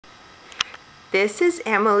This is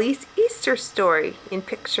Emily's Easter story in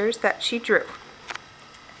pictures that she drew.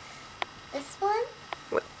 This one?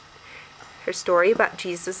 Her story about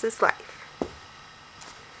Jesus' life.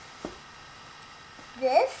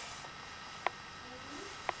 This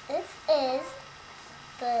is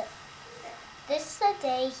the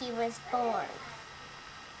day he was born.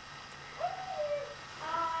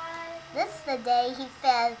 This is the day he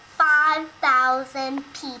fed 5,000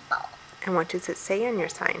 people. And what does it say on your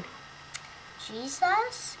sign?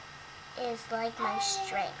 Jesus is like my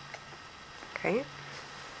strength. Okay.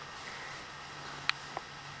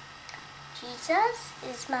 Jesus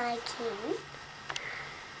is my king.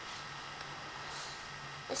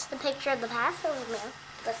 It's the picture of the Passover meal.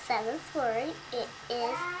 The seventh word, it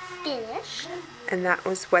is finished. And that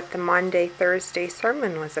was what the Maundy Thursday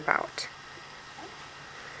sermon was about.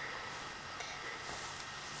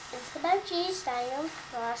 It's about Jesus dying on the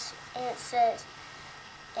cross, and it says,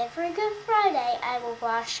 every Good Friday I will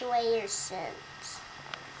wash away your sins.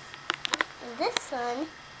 And this one,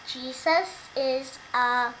 Jesus is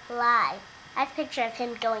alive. I have a picture of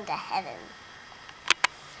him going to heaven.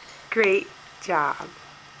 Great job.